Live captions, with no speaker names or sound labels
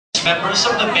six members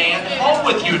of the band home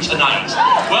with you tonight?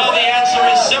 Well, the answer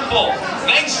is simple.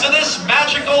 Thanks to this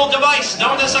magical device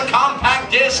known as a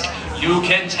compact disc, you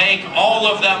can take all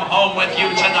of them home with you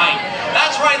tonight.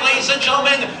 That's right, ladies and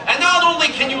gentlemen. And not only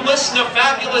can you listen to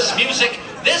fabulous music,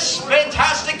 this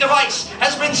fantastic device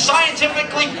has been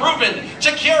scientifically proven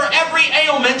to cure every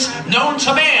ailment known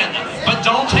to man. But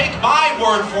don't take my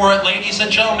word for it, ladies and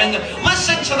gentlemen.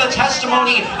 Listen to the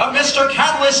testimony of Mr.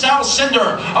 Catalyst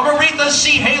Alcindor of Aretha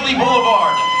C. Haley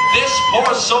Boulevard. This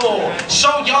poor soul,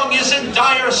 so young, is in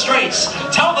dire straits.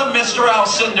 Tell them, Mr.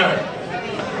 Alcindor.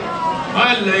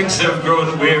 My legs have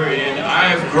grown weary and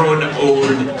I've grown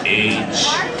old age.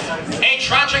 A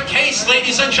tragic case,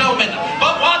 ladies and gentlemen,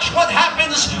 but watch what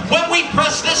happens when we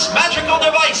press this magical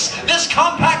device, this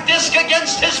compact disc,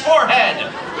 against his forehead.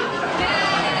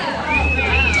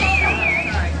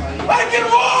 I can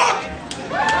walk!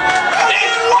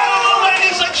 Incredible,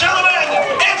 ladies and gentlemen!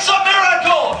 It's a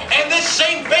miracle! And this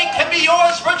same fate can be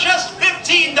yours for just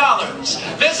 $15.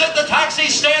 Visit the taxi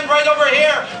stand right over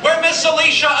here where Miss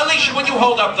Alicia, would you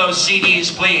hold up those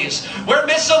CDs, please? Where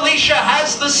Miss Alicia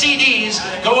has the CDs,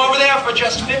 go over there for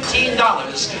just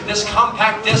 $15. This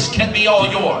compact disc can be all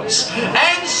yours.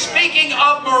 And speaking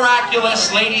of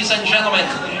miraculous, ladies and gentlemen,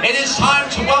 it is time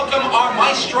to welcome our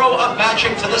maestro of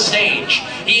magic to the stage.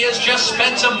 He has just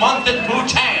spent a month in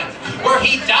Bhutan, where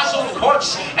he dazzled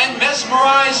courts and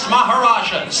mesmerized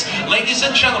maharajas. Ladies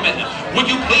and gentlemen, would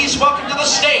you please welcome to the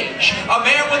stage a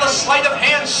man with a sleight of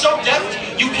hand so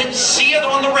deft you can see it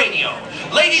on the radio.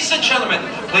 Ladies and gentlemen,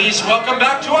 please welcome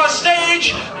back to our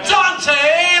stage, Dante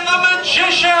the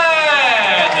Magician!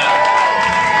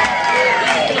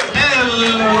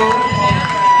 Hello!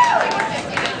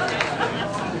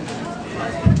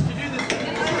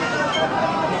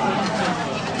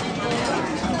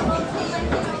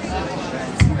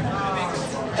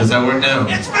 Does that work now?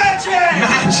 It's magic!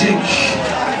 Magic!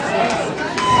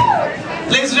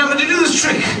 Ladies and gentlemen, to do this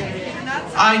trick,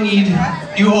 I need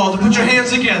you all to put your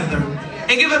hands together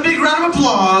and give a big round of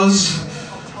applause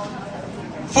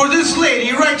for this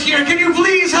lady right here. Can you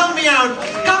please help me out?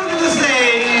 Come to the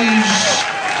stage.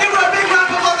 Give her a big round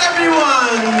of applause,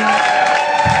 everyone.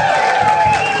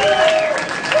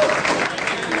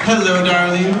 Hello,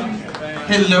 darling.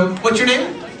 Hello. What's your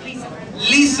name? Lisa.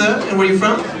 Lisa. And where are you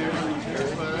from?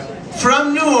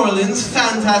 From New Orleans.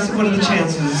 Fantastic. What are the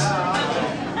chances?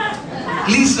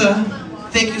 Lisa,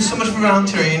 thank you so much for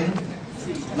volunteering.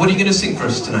 What are you going to sing for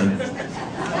us tonight?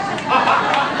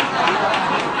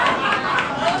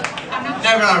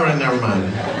 Never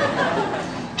mind.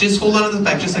 Just hold on to the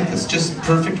back, just like this. Just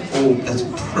perfect. Oh, that's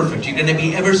perfect. You're going to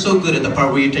be ever so good at the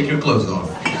part where you take your clothes off.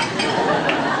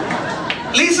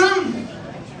 Lisa,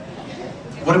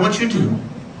 what I want you to do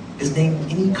is name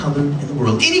any color in the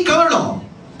world. Any color at all.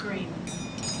 Green.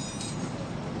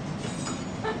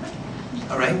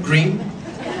 All right, green.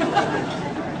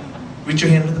 Reach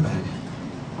your hand to the back.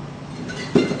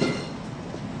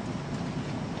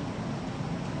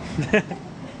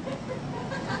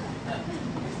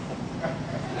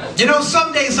 You know,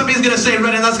 someday somebody's gonna say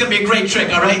red, and that's gonna be a great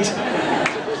trick, all right?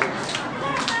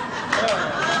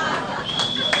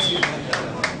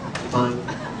 Fine.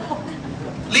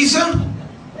 Lisa?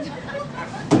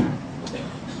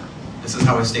 This is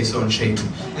how I stay so in shape.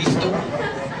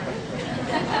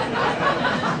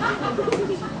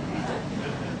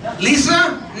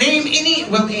 Lisa, name any,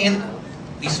 well, and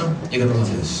Lisa, you're gonna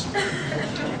love this.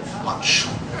 Watch.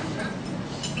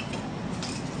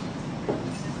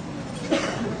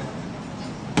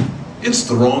 It's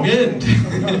the wrong end.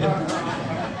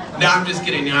 No, I'm just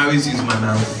kidding. I always use my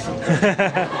mouth.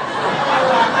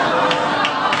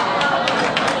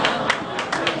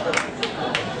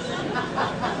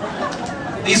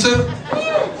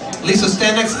 Lisa,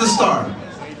 stand next to the star.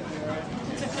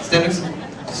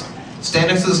 Stand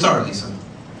next to the star, Lisa.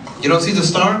 You don't see the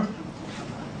star?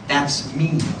 That's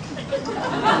me.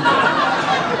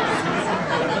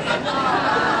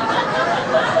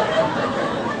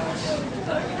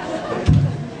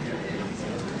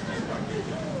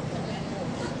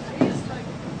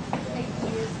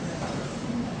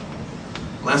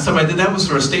 Last time I did that was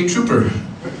for a state trooper.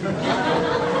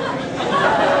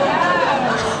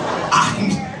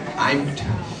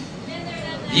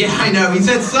 Yeah, I know. He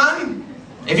said, son,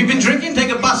 if you've been drinking,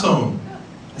 take a bus home.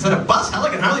 I said, a bus? Hell, I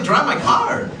can hardly drive my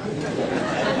car.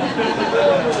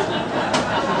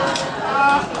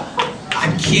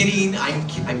 I'm kidding.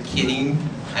 I'm kidding.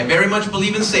 I very much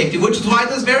believe in safety, which is why at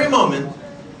this very moment,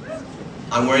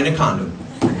 I'm wearing a condom.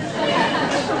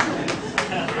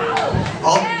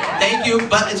 Oh, thank you.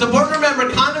 But it's important to remember,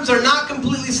 condoms are not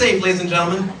completely safe, ladies and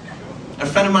gentlemen. A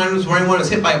friend of mine who was wearing one was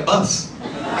hit by a bus.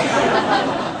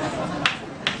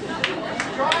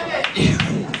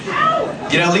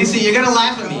 You know, Lisa, you're gonna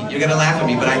laugh at me. You're gonna laugh at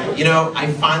me, but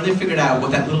I finally figured out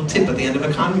what that little tip at the end of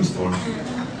a condom's for.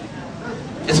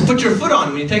 It's to put your foot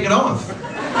on when you take it off.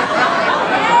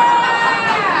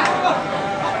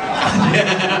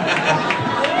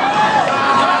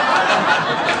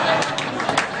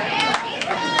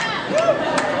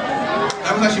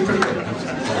 That was actually pretty good.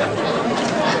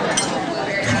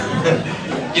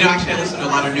 You know, actually, I listen to a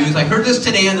lot of news. I heard this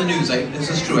today on the news. This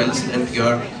is true. I listen to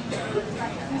NPR.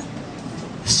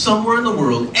 Somewhere in the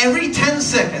world, every 10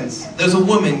 seconds, there's a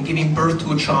woman giving birth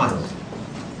to a child.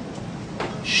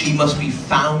 She must be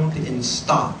found and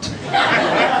stopped.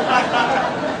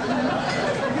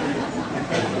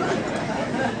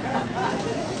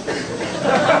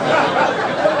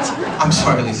 I'm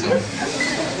sorry, Lisa.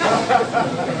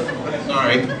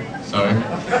 Sorry.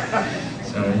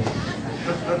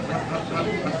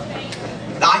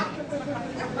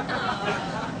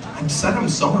 I said I'm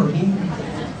sorry.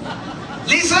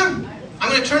 Lisa, I'm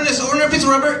going to turn this ordinary piece of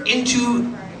rubber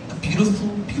into a beautiful,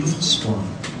 beautiful swan.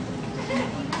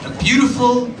 A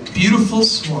beautiful, beautiful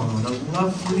swan. A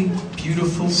lovely,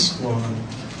 beautiful swan.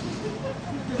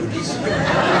 There it is.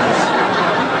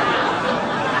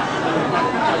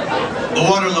 The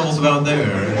water level's about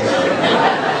there.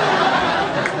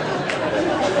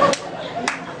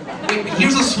 Wait,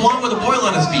 here's a swan with a boil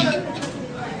on his beak.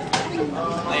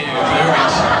 There it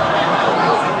is.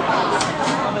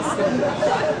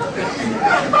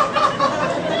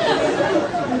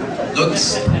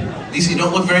 Looks, at least you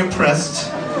don't look very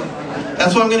impressed.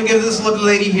 That's why I'm going to give this little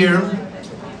lady here.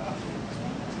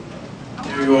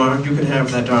 There you are. You can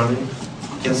have that, darling.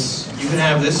 Yes, you can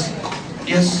have this.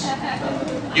 Yes.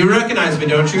 You recognize me,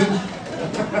 don't you?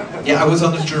 Yeah, I was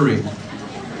on the jury.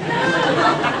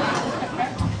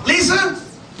 Lisa,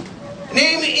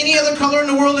 name any other color in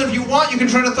the world. If you want, you can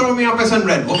try to throw me out by saying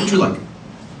red. What would you like?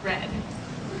 Red.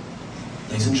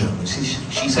 Ladies and gentlemen,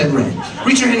 she said red.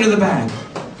 Reach your hand to the bag.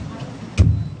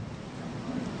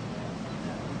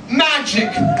 Magic!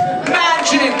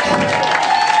 Magic!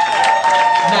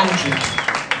 Magic.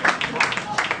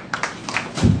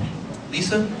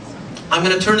 Lisa, I'm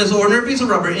going to turn this ordinary piece of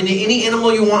rubber into any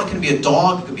animal you want. It can be a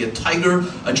dog, it could be a tiger,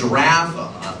 a giraffe,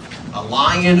 a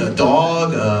lion, a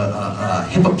dog, a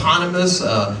hippopotamus,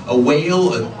 a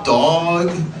whale, a dog.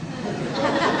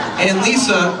 And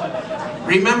Lisa,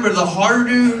 remember, the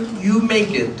harder you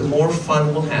make it, the more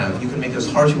fun we'll have. You can make it as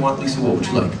hard as you want. Lisa, what would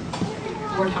you like?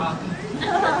 Warthog.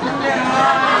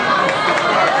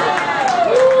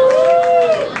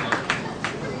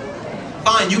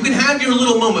 Fine, you can have your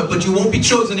little moment, but you won't be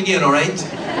chosen again, all right?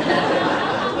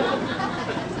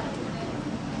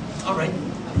 All right.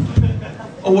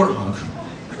 A warthog.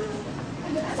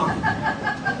 Fine.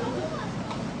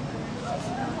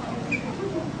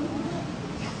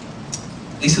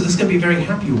 Lisa, this is going to be a very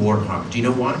happy warthog. Do you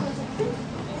know why?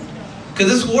 Because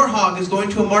this warthog is going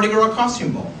to a Mardi Gras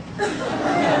costume ball.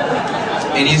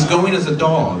 And he's going as a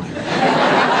dog.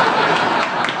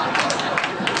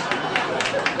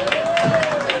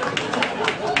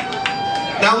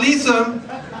 Now, Lisa,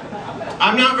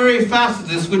 I'm not very fast at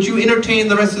this. Would you entertain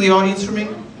the rest of the audience for me?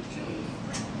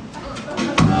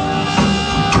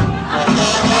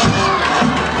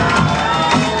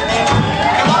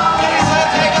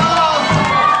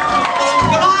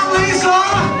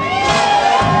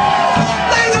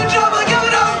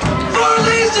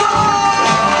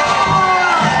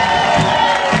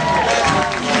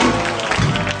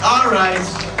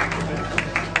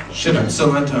 Shit, I'm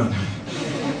still not done.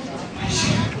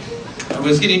 I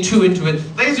was getting too into it.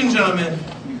 Ladies and gentlemen,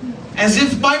 as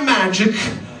if by magic,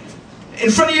 in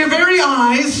front of your very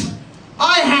eyes,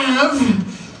 I have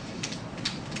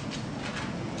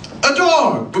a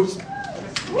dog. Oops.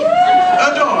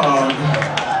 A dog.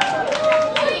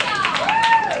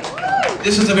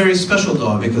 This is a very special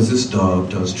dog because this dog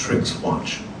does tricks.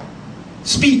 Watch.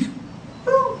 Speak.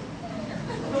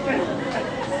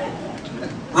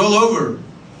 Roll over.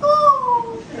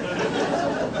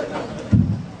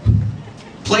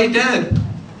 Play dead.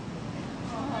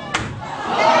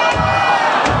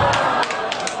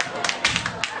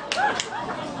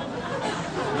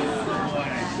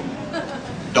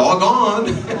 Doggone.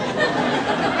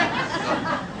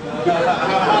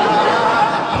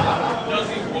 Does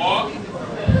he walk?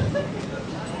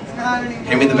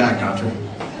 Hand me the back, doctor.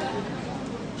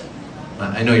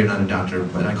 I know you're not a doctor,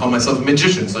 but I call myself a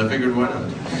magician, so I figured why not.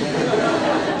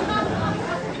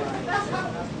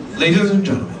 Ladies and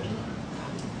gentlemen,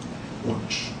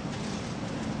 watch.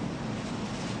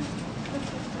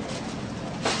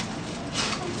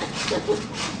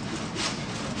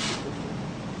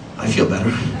 I feel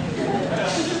better.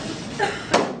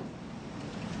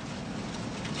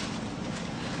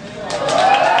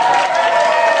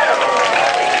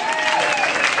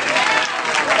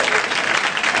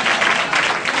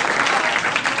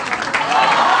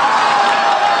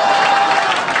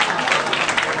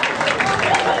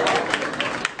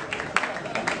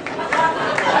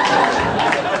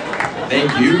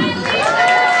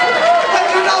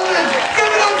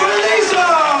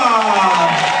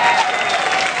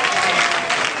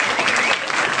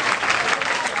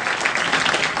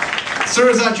 Sir,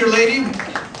 is that your lady?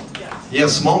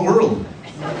 Yes, small world.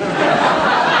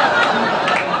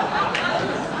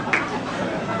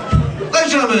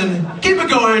 Ladies and gentlemen, keep it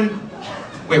going.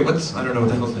 Wait, what's... I don't know what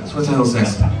the hell's next. What the hell's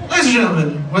next? Ladies and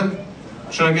gentlemen, what...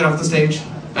 Should I get off the stage?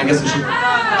 I guess I should.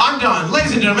 I'm done.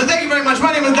 Ladies and gentlemen, thank you very much.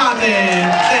 My name is Dante.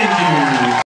 Thank you.